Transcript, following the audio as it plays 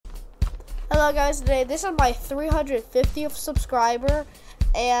Hello guys, today this is my 350th subscriber,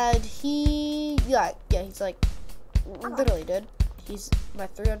 and he's like, literally dude, he's my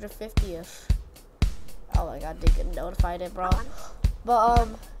 350th. Oh my god, didn't get notified it, bro. But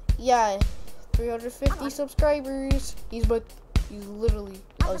yeah, 350 subscribers. He's literally,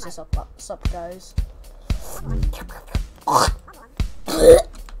 oh, is this up guys?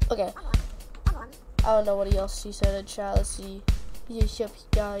 Okay, I don't know what else he said in chat. Let's see. Yeah,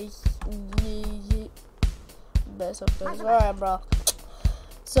 guys. Yeah. Best of things. Alright, bro.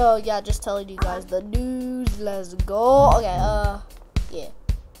 So yeah, just telling you guys the news. Let's go. Okay, yeah.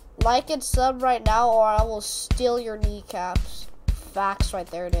 Like and sub right now, or I will steal your kneecaps. Facts right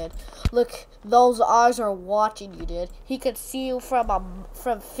there, dude. Look, those eyes are watching you, dude. He could see you from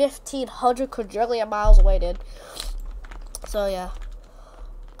 1,500 quadrillion miles away, dude. So yeah,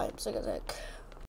 I'm sick of that.